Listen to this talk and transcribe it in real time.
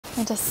Let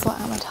me just sort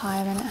out my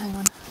tie a minute, hang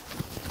on.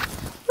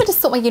 I'll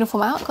just sort my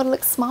uniform out, gotta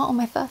look smart on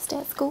my first day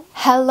at school.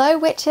 Hello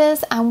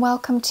witches, and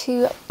welcome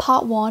to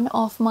part 1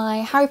 of my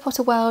Harry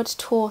Potter World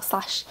Tour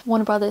 /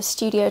 Warner Brothers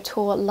Studio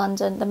Tour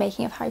London, the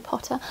making of Harry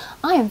Potter.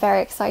 I am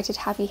very excited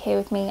to have you here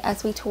with me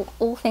as we talk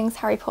all things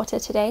Harry Potter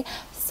today,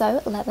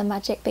 so let the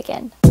magic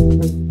begin.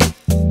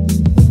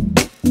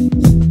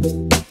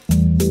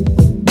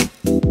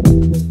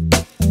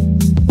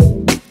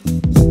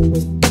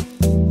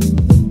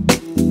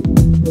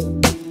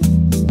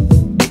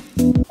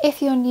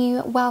 If you're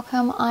new,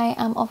 welcome. I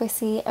am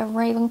obviously a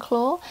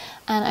Ravenclaw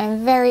and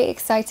I'm very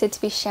excited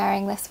to be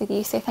sharing this with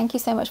you. So thank you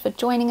so much for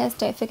joining us.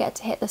 Don't forget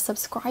to hit the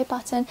subscribe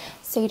button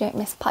so you don't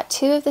miss part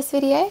 2 of this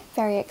video.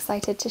 Very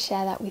excited to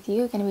share that with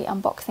you. We're going to be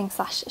unboxing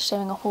 /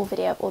 showing a haul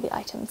video of all the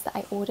items that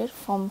I ordered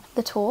from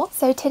the tour.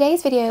 So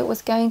today's video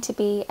was going to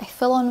be a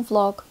full-on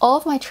vlog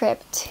of my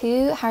trip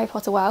to Harry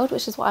Potter World,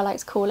 which is what I like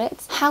to call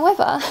it.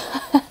 However,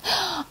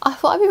 I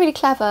thought I'd be really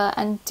clever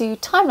and do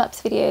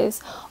time-lapse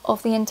videos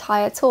of the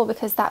entire tour,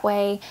 because that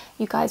way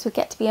you guys would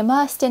get to be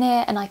immersed in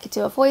it and I could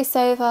do a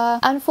voiceover.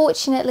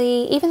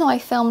 Unfortunately, even though I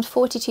filmed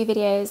 42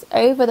 videos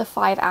over the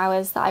 5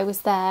 hours that I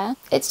was there,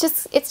 it's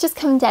just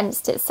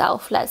condensed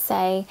itself, let's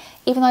say.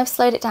 Even though I've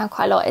slowed it down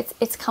quite a lot,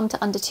 it's come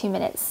to under 2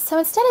 minutes. So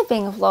instead of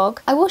being a vlog,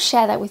 I will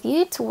share that with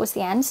you towards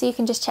the end, so you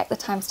can just check the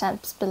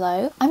timestamps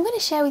below. I'm going to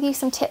share with you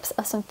some tips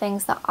of some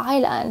things that I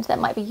learned that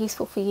might be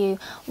useful for you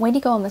when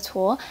you go on the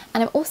tour,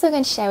 and I'm also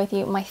going to share with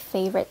you my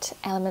favourite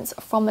elements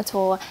from the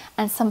tour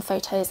and some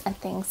photos and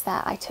things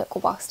that I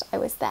took whilst I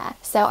was there.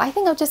 So I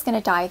think I'm just going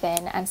to dive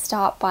in and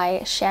start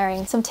by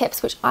sharing some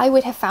tips which I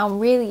would have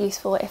found really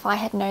useful if I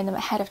had known them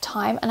ahead of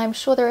time, and I'm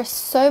sure there are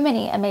so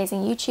many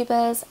amazing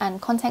YouTubers and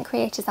content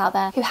creators out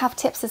there who have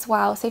tips as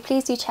well, so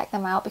please do check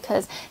them out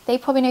because they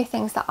probably know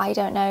things that I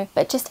don't know.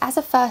 But just as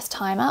a first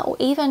timer, or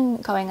even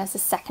going as a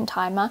second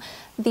timer,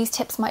 these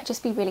tips might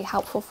just be really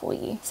helpful for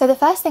you. So the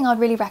first thing I'd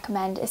really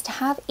recommend is to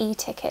have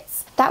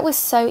e-tickets. That was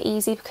so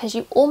easy because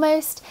you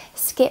almost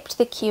skipped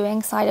the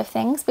queuing side of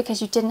things,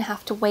 because you didn't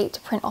have to wait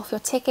to print off your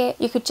ticket.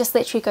 You could just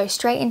literally go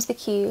straight into the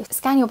queue,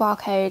 scan your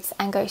barcodes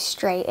and go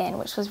straight in,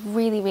 which was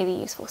really, really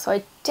useful. So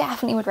I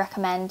definitely would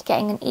recommend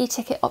getting an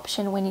e-ticket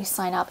option when you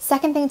sign up.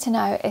 Second thing to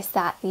know is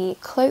that the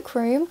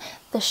cloakroom,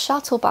 the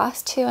shuttle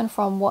bus to and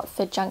from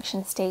Watford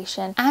Junction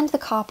Station, and the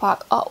car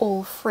park are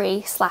all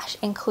free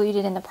 /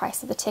 included in the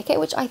price of the ticket,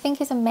 which I think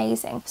is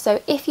amazing.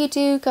 So if you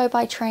do go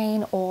by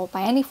train or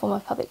by any form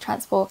of public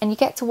transport and you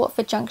get to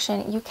Watford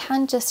Junction, you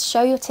can just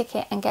show your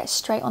ticket and get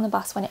straight on the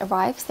bus when it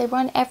arrives. They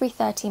run every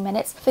 30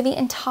 minutes for the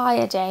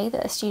entire day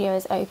that the studio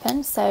is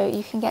open, so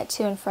you can get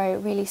to and fro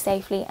really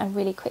safely and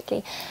really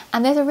quickly.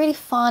 And there's a really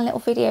fun little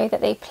video that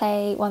they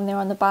play when they're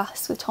on the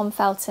bus with Tom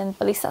Felton,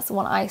 at least that's the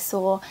one I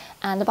saw,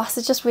 and the bus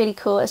is just really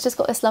cool. It's just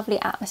got this lovely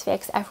atmosphere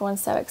because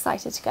everyone's so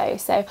excited to go.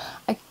 So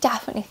I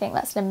definitely think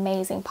that's an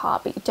amazing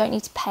part, but you don't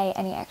need to pay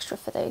any extra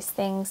for those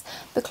things.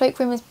 The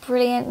cloakroom is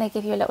brilliant. They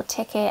give you a little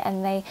ticket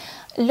and they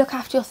look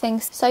after your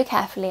things so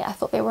carefully. I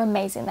thought they were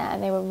amazing there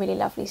and they were really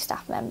lovely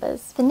staff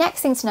members. The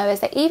next thing to know is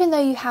that even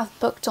though you have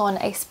booked on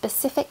a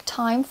specific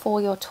time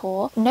for your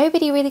tour,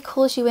 nobody really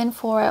calls you in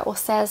for it or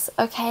says,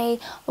 okay,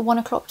 the 1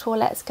 o'clock tour,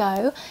 let's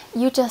go.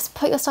 You just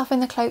put your stuff in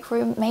the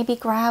cloakroom, maybe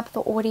grab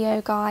the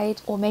audio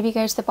guide or maybe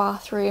go to the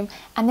bathroom,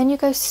 and then you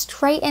go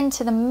straight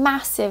into the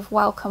massive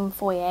welcome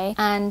foyer,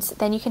 and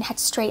then you can head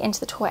straight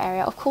into the tour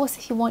area. Of course,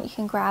 if you want, you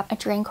can grab a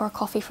drink or a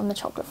coffee from the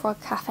Chocolate Frog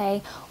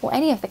Cafe or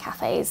any of the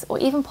cafes, or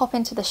even pop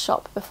into the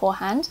shop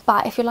beforehand.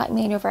 But if you're like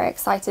me and you're very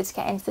excited to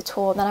get into the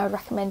tour, then I would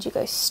recommend you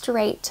go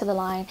straight to the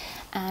line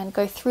and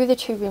go through the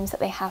 2 rooms that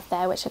they have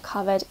there, which are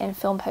covered in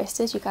film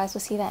posters. You guys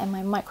will see that in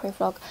my micro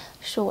vlog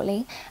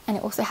shortly. And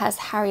it also has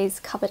Harry's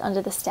cupboard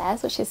under the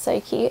stairs, which is so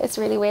cute. It's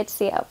really weird to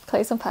see it up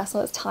close and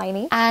personal. It's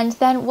tiny. And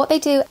then what they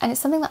do, and it's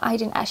something that I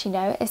didn't actually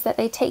know, is that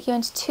they take you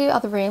into 2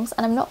 other rooms,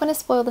 and I'm not going to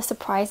spoil the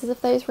surprises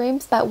of those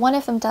rooms, but one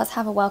of them does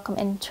have a welcome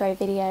intro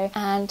video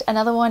and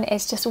another one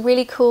is just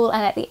really cool,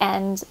 and at the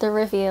end the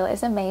reveal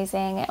is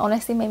amazing. It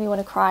honestly made me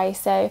want to cry,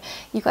 so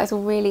you guys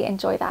will really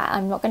enjoy that.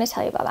 I'm not going to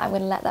tell you about that. I'm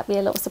going to let that be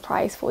a little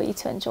surprise for you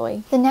to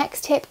enjoy. The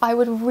next tip I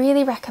would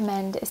really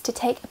recommend is to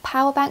take a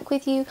power bank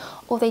with you,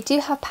 or they do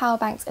have power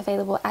banks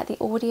available at the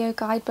audio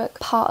guidebook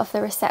part of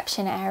the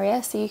reception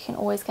area, so you can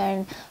always go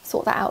and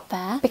sort that out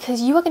there,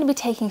 because you are going to be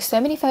taking so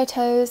many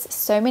photos,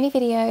 so many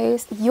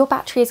videos. Your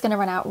battery is going to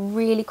run out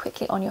really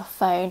quickly on your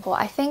phone. Well,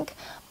 I think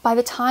by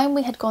the time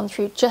we had gone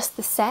through just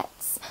the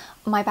sets,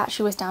 my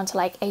battery was down to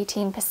like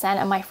 18%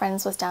 and my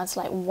friend's was down to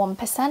like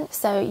 1%.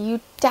 So you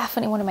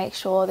definitely want to make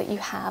sure that you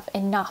have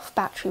enough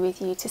battery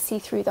with you to see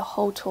through the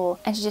whole tour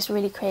and to just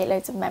really create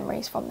loads of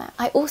memories from that.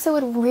 I also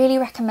would really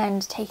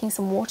recommend taking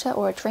some water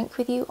or a drink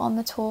with you on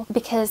the tour,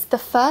 because the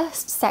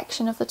first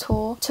section of the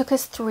tour took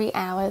us 3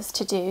 hours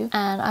to do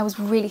and I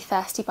was really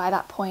thirsty by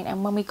that point.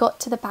 And when we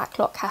got to the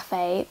backlot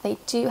cafe, they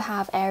do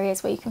have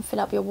areas where you can fill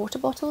up your water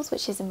bottles,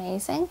 which is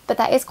amazing, but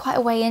that is quite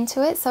a way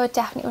into it, so I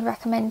definitely would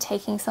recommend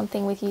taking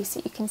something with you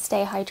so you can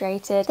stay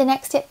hydrated. The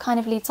next tip kind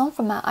of leads on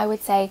from that. I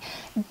would say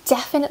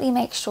definitely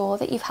make make sure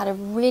that you've had a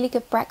really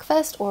good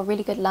breakfast or a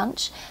really good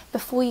lunch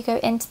before you go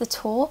into the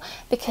tour,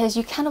 because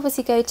you can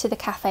obviously go to the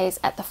cafes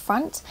at the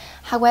front.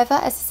 However,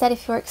 as I said,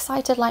 if you're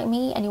excited like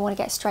me and you want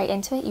to get straight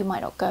into it, you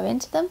might not go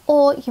into them,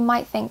 or you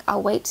might think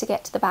I'll wait to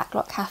get to the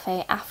backlot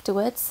cafe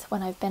afterwards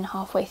when I've been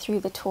halfway through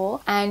the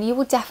tour, and you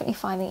will definitely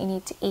find that you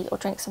need to eat or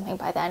drink something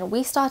by then.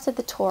 We started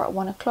the tour at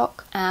 1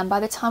 o'clock, and by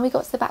the time we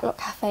got to the backlot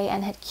cafe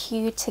and had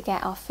queued to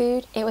get our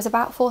food, it was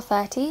about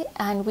 4:30,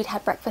 and we'd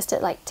had breakfast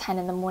at like 10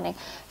 in the morning,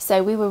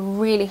 so we were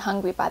really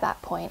hungry by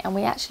that point, and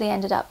we actually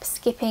ended up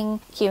skipping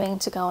queuing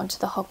to go onto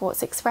the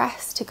Hogwarts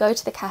Express to go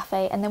to the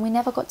cafe, and then we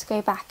never got to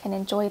go back and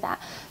enjoy that.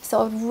 So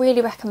I would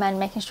really recommend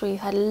making sure you've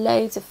had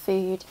loads of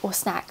food or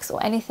snacks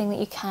or anything that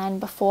you can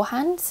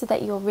beforehand, so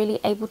that you're really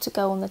able to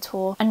go on the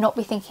tour and not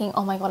be thinking,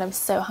 oh my god, I'm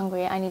so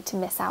hungry, I need to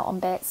miss out on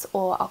bits,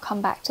 or I'll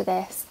come back to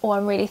this, or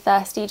I'm really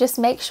thirsty. Just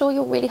make sure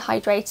you're really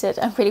hydrated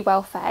and really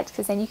well fed,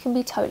 because then you can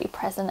be totally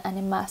present and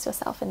immerse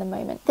yourself in the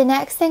moment. The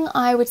next thing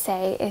I would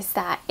say is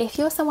that if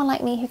you're someone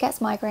like me who gets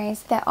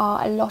migraines, there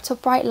are a lot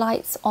of bright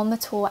lights on the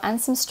tour, and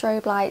some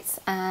strobe lights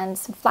and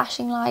some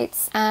flashing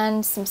lights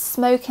and some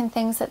smoke and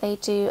things that they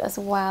do as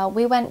well.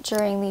 We went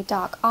during the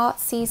dark art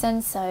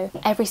season, so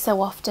every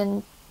so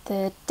often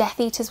the Death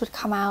Eaters would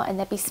come out and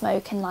there'd be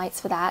smoke and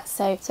lights for that.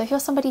 So if you're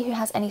somebody who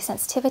has any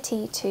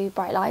sensitivity to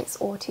bright lights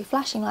or to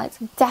flashing lights,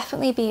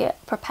 definitely be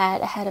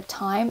prepared ahead of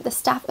time. The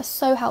staff are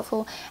so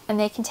helpful, and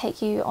they can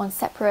take you on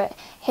separate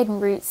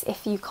hidden routes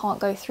if you can't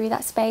go through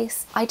that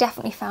space. I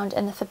definitely found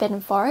in the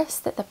Forbidden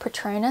Forest that the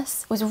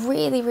Patronus was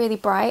really, really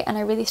bright, and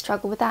I really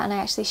struggled with that, and I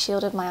actually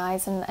shielded my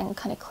eyes and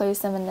kind of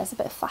closed them, and there's a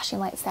bit of flashing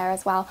lights there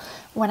as well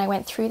when I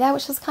went through there,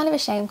 which was kind of a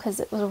shame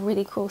because it was a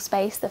really cool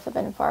space, the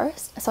Forbidden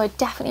Forest. So I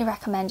definitely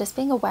recommend just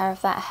being aware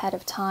of that ahead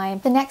of time.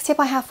 The next tip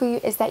I have for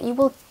you is that you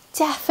will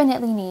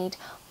definitely need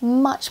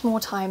much more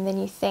time than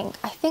you think.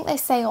 I think they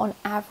say on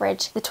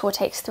average the tour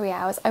takes 3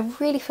 hours. I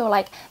really feel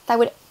like that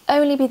would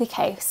only be the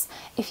case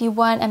if you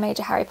weren't a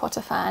major Harry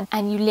Potter fan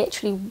and you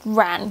literally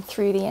ran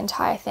through the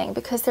entire thing,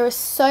 because there are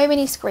so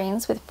many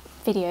screens with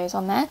videos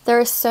on there. There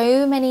are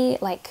so many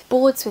like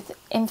boards with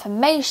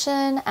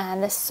information,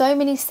 and there's so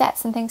many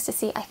sets and things to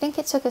see. I think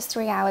it took us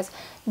 3 hours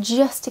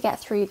just to get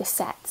through the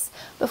sets.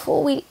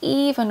 Before we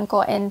even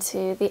got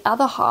into the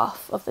other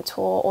half of the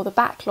tour or the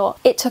backlot,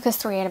 it took us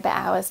 3 and a bit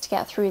hours to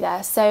get through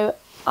there. So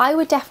I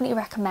would definitely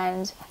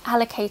recommend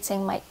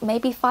allocating like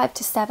maybe 5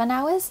 to 7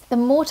 hours. The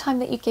more time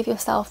that you give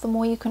yourself, the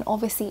more you can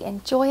obviously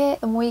enjoy it,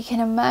 the more you can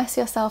immerse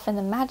yourself in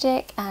the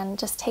magic and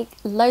just take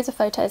loads of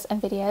photos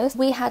and videos.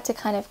 We had to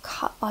kind of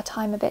cut our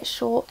time a bit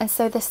short, and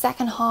so the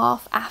second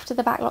half after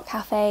the backlot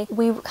cafe,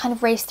 we kind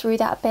of raced through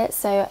that a bit,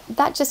 so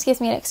that just gives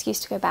me an excuse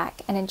to go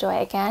back and enjoy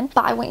it again.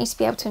 But I want you to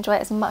be able to enjoy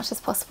it as much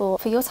as possible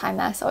for your time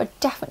there, so I would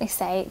definitely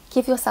say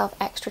give yourself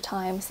extra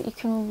time so that you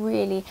can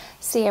really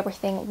see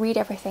everything, read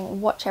everything,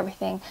 watch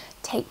everything,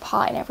 take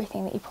part in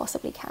everything that you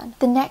possibly can.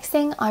 The next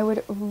thing I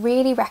would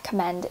really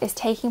recommend is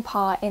taking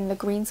part in the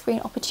green screen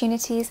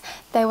opportunities.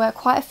 There were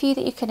quite a few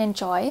that you could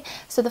enjoy.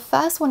 So the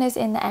first one is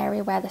in the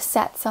area where the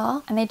sets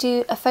are, and they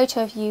do a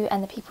photo of you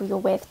and the people you're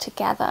with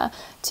together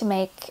to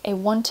make a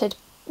wanted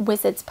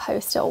wizard's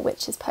poster or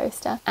witch's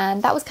poster,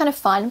 and that was kind of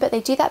fun, but they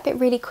do that bit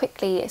really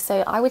quickly.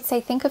 So I would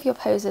say think of your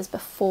poses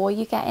before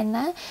you get in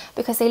there,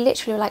 because they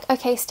literally were like,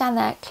 okay, stand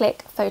there,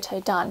 click, photo,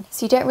 done.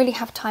 So you don't really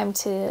have time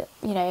to,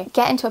 you know,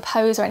 get into a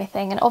pose or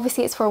anything, and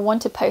obviously it's for a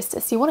wanted poster,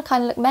 so you want to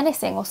kind of look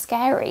menacing or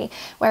scary,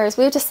 whereas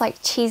we were just like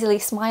cheesily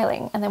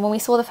smiling. And then when we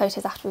saw the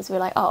photos afterwards, we were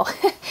like, oh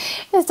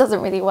this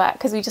doesn't really work,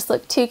 because we just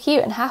look too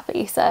cute and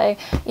happy. So,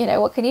 you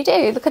know, what can you do?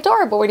 You look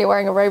adorable when you're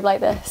wearing a robe like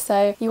this.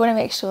 So you want to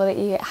make sure that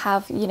you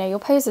have, you know, your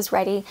poses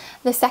ready.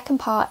 The second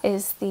part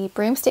is the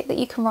broomstick that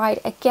you can ride.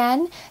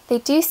 Again, they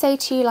do say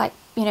to you, like,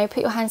 you know,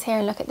 put your hands here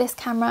and look at this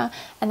camera,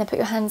 and then put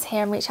your hands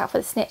here and reach out for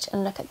the snitch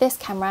and look at this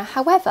camera.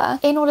 However,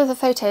 in all of the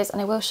photos,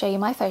 and I will show you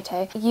my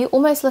photo, you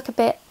almost look a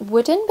bit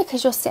wooden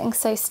because you're sitting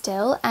so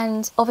still,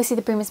 and obviously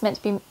the broom is meant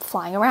to be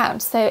flying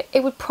around. So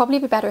it would probably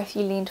be better if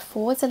you leaned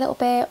forwards a little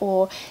bit,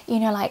 or, you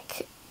know,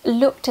 like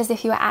looked as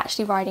if you were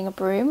actually riding a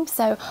broom.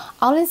 So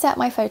I'll insert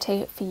my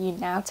photo for you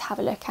now to have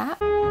a look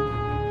at.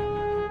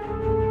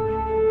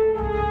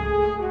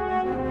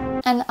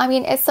 And I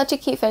mean, it's such a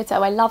cute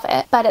photo, I love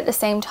it, but at the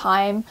same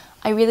time,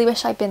 I really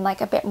wish I'd been like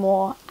a bit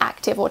more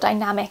active or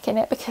dynamic in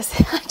it, because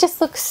I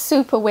just look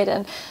super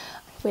wooden.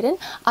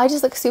 I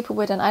just look super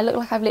wooden. I look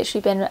like I've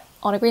literally been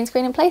on a green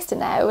screen and placed in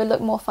there. It would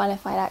look more fun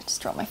if I'd actually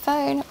just dropped my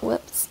phone.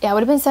 Whoops. Yeah, it would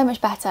have been so much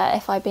better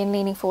if I'd been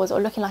leaning forwards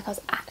or looking like I was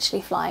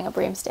actually flying a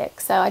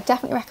broomstick. So I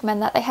definitely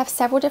recommend that. They have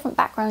several different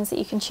backgrounds that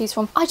you can choose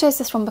from. I chose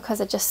this one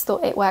because I just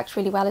thought it worked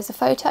really well as a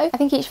photo. I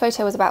think each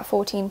photo was about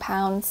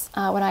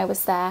 £14 when I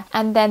was there.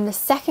 And then the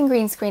second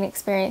green screen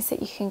experience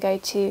that you can go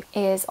to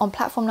is on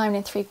platform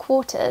 9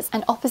 3/4,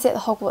 and opposite the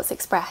Hogwarts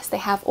Express they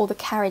have all the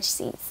carriage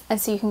seats, and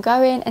so you can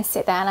go in and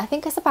sit there, and I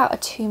think it's about a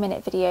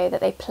 2-minute video that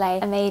they play,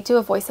 and they do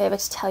a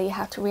voiceover to tell you you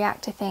how to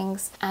react to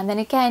things. And then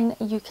again,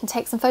 you can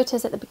take some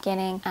photos at the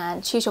beginning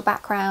and choose your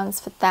backgrounds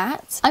for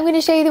that. I'm going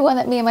to show you the one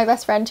that me and my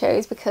best friend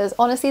chose because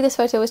honestly this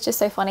photo was just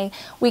so funny.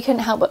 We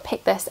couldn't help but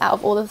pick this out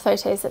of all of the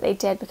photos that they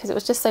did because it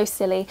was just so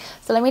silly.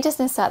 So let me just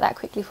insert that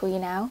quickly for you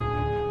now.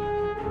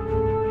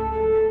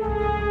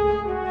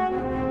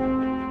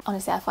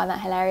 Honestly, I find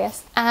that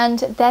hilarious. And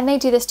then they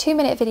do this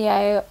 2-minute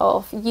video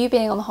of you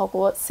being on the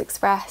Hogwarts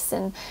Express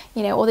and,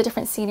 you know, all the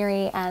different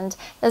scenery, and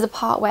there's a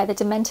part where the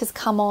Dementors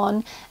come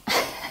on.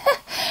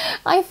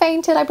 I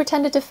fainted, I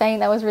pretended to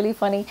faint, that was really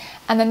funny.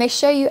 And then they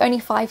show you only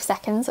 5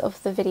 seconds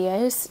of the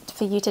videos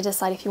for you to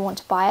decide if you want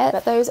to buy it.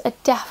 But those are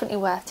definitely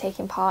worth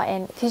taking part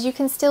in because you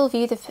can still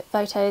view the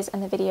photos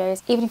and the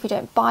videos even if you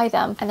don't buy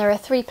them. And there are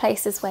 3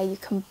 places where you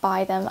can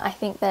buy them. I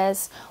think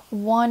there's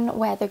one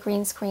where the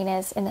green screen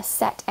is in the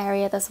set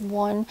area, there's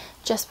one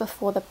just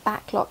before the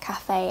Backlot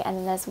Cafe, and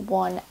then there's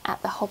one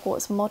at the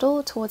Hogwarts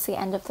model towards the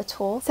end of the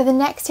tour. So the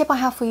next tip I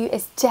have for you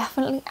is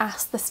definitely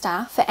ask the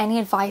staff for any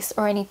advice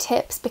or any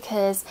tips,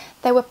 because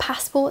there were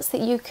passports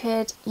that you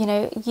could, you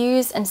know,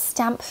 use and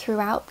stamp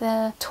throughout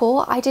the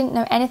tour. I didn't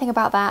know anything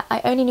about that. I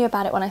only knew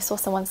about it when I saw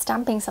someone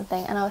stamping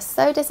something, and I was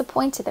so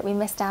disappointed that we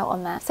missed out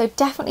on that. So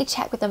definitely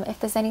check with them if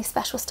there's any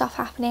special stuff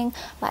happening.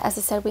 Like as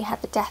I said, we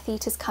had the Death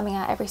Eaters coming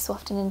out every so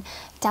often and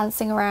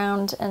dancing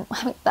around, and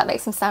I mean, that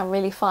makes them sound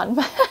really fun.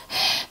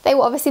 They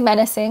were obviously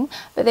menacing,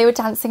 but they were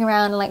dancing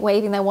around and like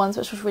waving their wands,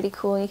 which was really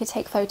cool. You could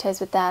take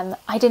photos with them.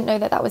 I didn't know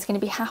that that was going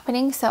to be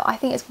happening, so I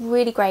think it's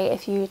really great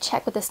if you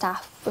check with the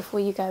staff before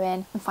you go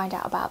in and find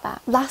out about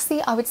that.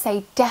 Lastly, I would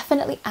say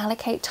definitely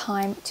allocate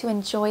time to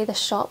enjoy the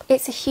shop.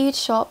 It's a huge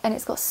shop and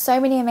it's got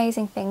so many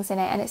amazing things in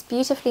it and it's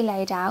beautifully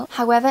laid out.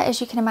 However, as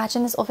you can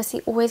imagine, there's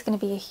obviously always going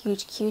to be a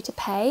huge queue to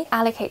pay.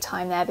 Allocate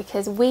time there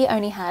because we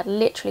only had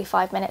literally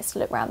 5 minutes to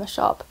look around the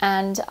shop,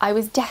 and I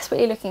was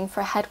desperately looking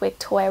for a Hedwig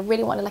toy. I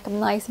really wanted like a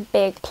nice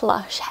big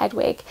plush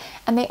Hedwig,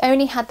 and they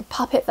only had the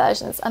puppet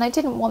versions and I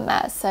didn't want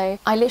that, so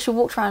I literally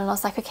walked around and I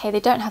was like, okay, they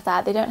don't have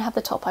that, they don't have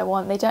the top I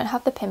want, they don't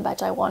have the pin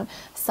badge I want,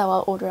 so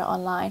I'll order it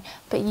online.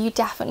 But you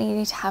definitely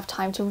need to have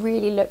time to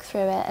really look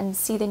through it and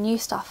see the new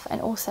stuff,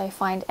 and also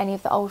find any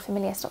of the old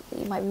familiar stock that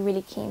you might be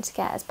really keen to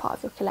get as part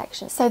of your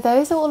collection. So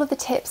those are all of the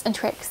tips and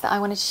tricks that I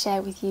wanted to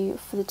share with you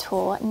for the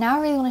tour. Now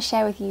I really want to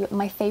share with you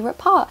my favourite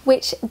part,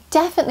 which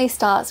definitely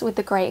starts with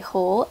the Great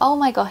Hall. Oh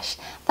my gosh,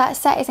 that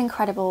set is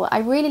incredible. I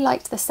really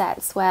liked the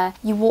sets where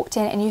you walked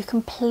in and you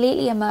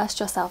completely immersed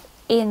yourself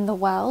in the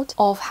world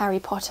of Harry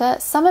Potter.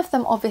 Some of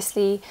them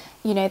obviously,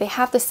 you know, they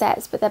have the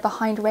sets but they're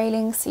behind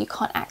railings so you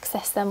can't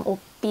access them or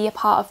be a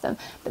part of them,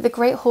 but the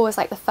Great Hall is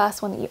like the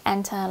first one that you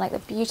enter, like the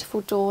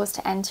beautiful doors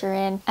to enter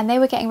in. And they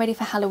were getting ready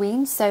for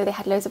Halloween, so they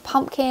had loads of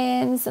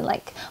pumpkins and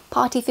like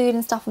party food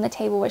and stuff on the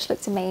table, which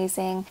looked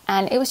amazing,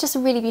 and it was just a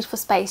really beautiful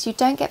space. You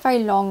don't get very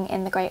long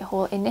in the Great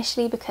Hall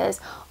initially because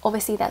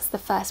obviously that's the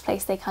first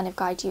place they kind of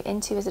guide you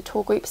into as a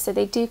tour group, so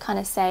they do kind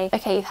of say,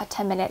 okay, you've had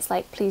 10 minutes,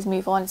 like please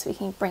move on so we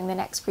can bring the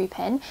next group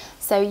in.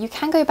 So you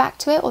can go back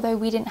to it, although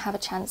we didn't have a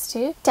chance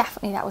to.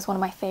 Definitely that was one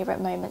of my favourite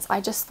moments.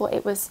 I just thought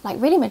it was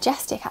like really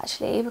majestic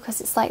actually,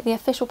 because it's like the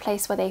official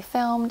place where they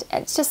filmed.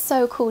 It's just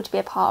so cool to be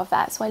a part of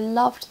that, so I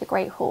loved the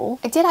Great Hall.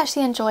 I did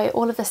actually enjoy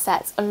all of the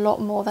sets a lot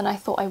more than I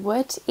thought I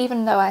would,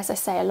 even though, as I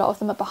say, a lot of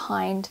them are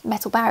behind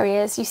metal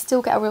barriers. You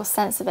still get a real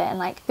sense of it, and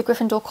like the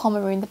Gryffindor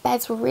common room, the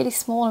beds were really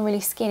small and really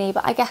skinny,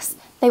 but I guess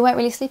they weren't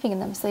really sleeping in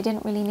them, so they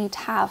didn't really need to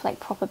have like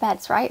proper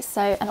beds, right?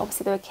 So, and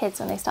obviously they were kids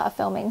when they started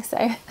filming, so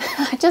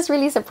it just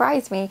really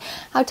surprised me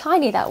how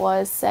tiny that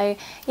was. So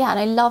yeah, and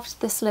I loved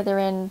the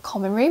Slytherin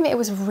common room. It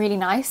was really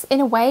nice. In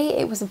a way,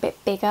 it was a bit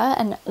bigger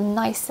and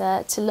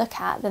nicer to look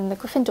at than the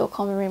Gryffindor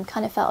common room.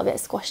 Kind of felt a bit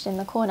squashed in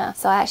the corner.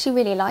 So I actually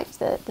really liked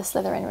the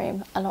Slytherin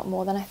room a lot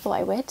more than I thought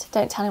I would.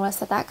 Don't tell anyone I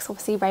said that, because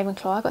obviously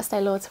Ravenclaw, I've got to stay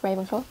loyal to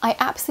Ravenclaw. I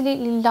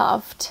absolutely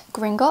loved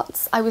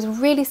Gringotts. I was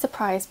really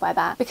surprised by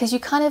that, because you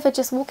kind of are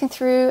just walking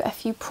through a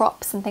few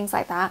props and things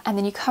like that, and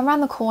then you come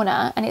around the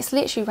corner, and it's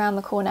literally around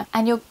the corner,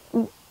 and you're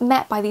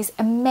met by these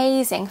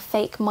amazing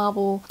fake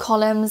marble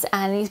columns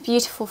and these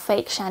beautiful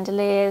fake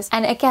chandeliers,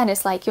 and again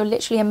it's like you're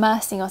literally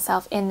immersing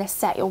yourself in this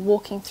set, you're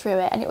walking through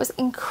it, and it was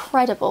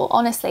incredible.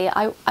 Honestly,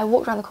 I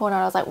walked around the corner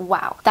and I was like,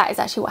 wow, that is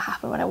actually what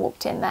happened when I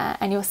walked in there,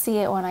 and you'll see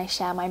it when I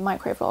share my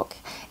micro vlog.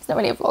 It's not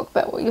really a vlog,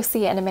 but you'll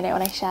see it in a minute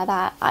when I share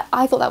that.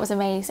 I thought that was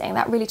amazing.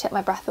 That really took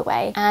my breath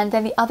away. And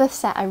then the other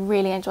set I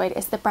really enjoyed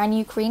is the brand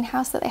new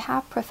greenhouse that they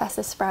have,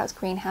 Professor Sprout's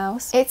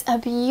greenhouse. It's a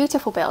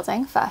beautiful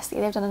building. Firstly,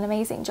 they've done an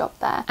amazing job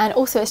there, and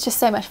also it's just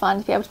so much fun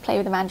to be able to play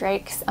with the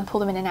mandrakes and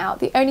pull them in and out.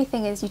 The only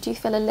thing is you do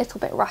feel a little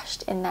bit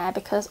rushed in there,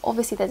 because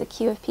obviously there's a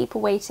queue of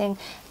people waiting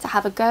to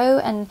have a go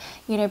and,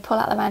 you know, pull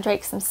out the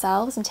mandrakes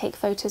themselves and take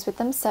photos with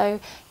them, so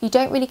you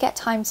don't really get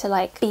time to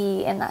like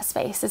be in that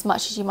space as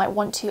much as you might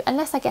want to,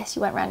 unless I guess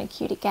you went around and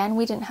queued again.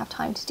 We didn't have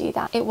time to do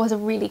that. It was a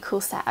really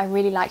cool set. I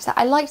really liked that.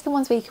 I liked the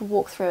ones where you could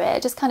walk through it.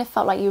 It just kind of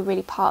felt like you were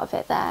really part of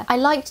it there. I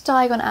liked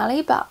Diagon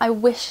Alley, but I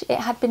wish it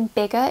had been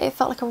bigger. It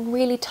felt like a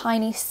really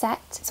tiny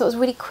set, so it was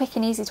really quick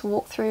and easy to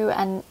walk through,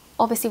 and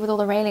obviously with all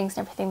the railings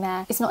and everything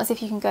there, it's not as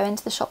if you can go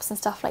into the shops and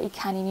stuff like you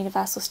can in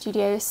Universal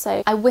Studios.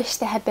 So I wish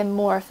there had been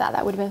more of that.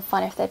 That would have been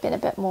fun if there'd been a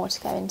bit more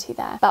to go into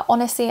there. But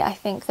honestly, I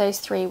think those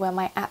three were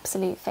my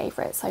absolute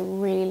favourites. I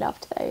really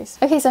loved those.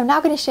 Okay, so I'm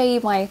now going to show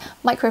you my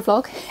micro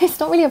vlog.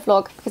 It's not really a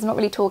vlog because I'm not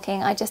really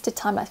talking. I just did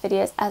time-lapse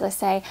videos. As I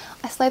say,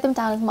 I slowed them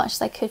down as much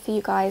as I could for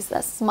you guys.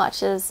 That's as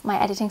much as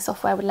my editing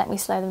software would let me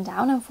slow them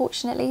down,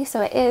 unfortunately.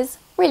 So it is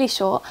really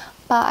short,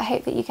 but I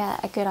hope that you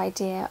get a good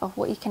idea of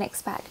what you can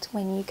expect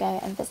when you go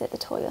and visit the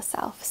tour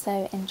yourself.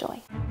 So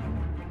enjoy.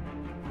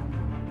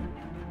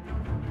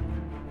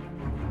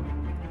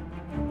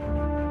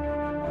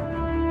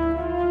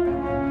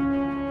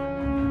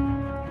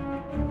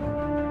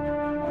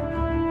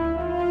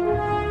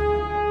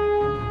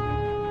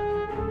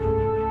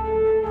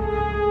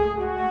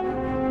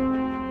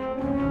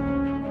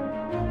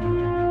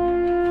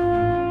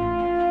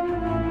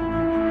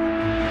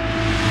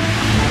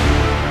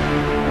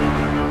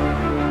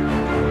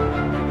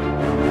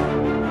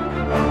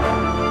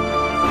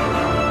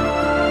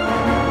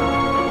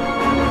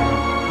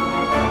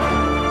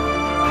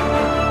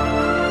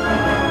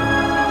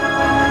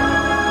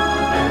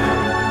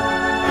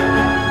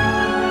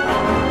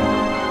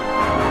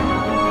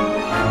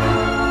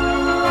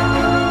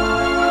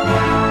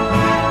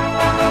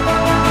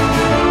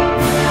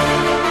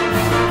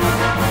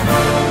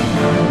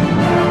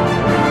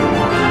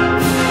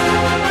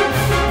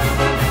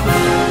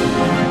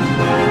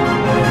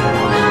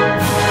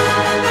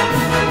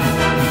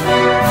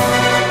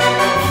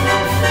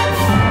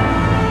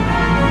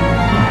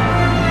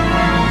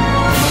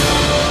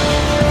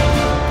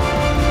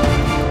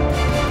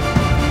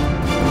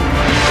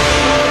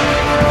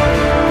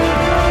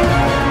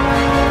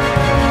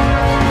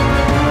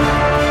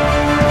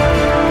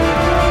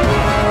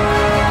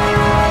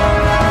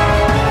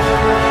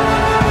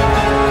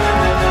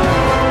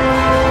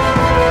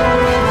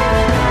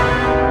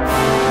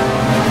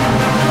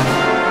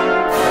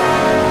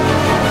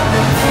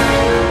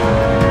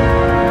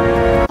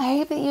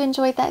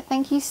 Enjoyed that.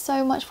 Thank you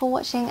so much for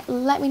watching.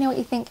 Let me know what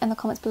you think in the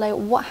comments below,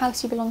 what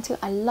house you belong to.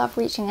 I love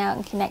reaching out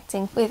and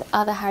connecting with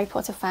other Harry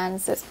Potter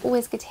fans, so it's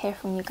always good to hear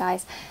from you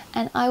guys,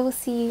 and I will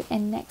see you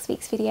in next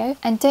week's video.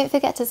 And don't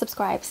forget to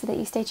subscribe so that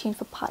you stay tuned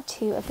for part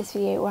 2 of this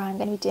video, where I'm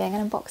going to be doing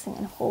an unboxing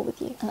and haul with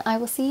you, and I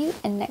will see you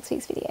in next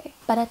week's video.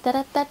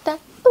 Ba-da-da-da-da-da.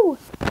 Ooh,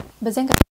 bazinga.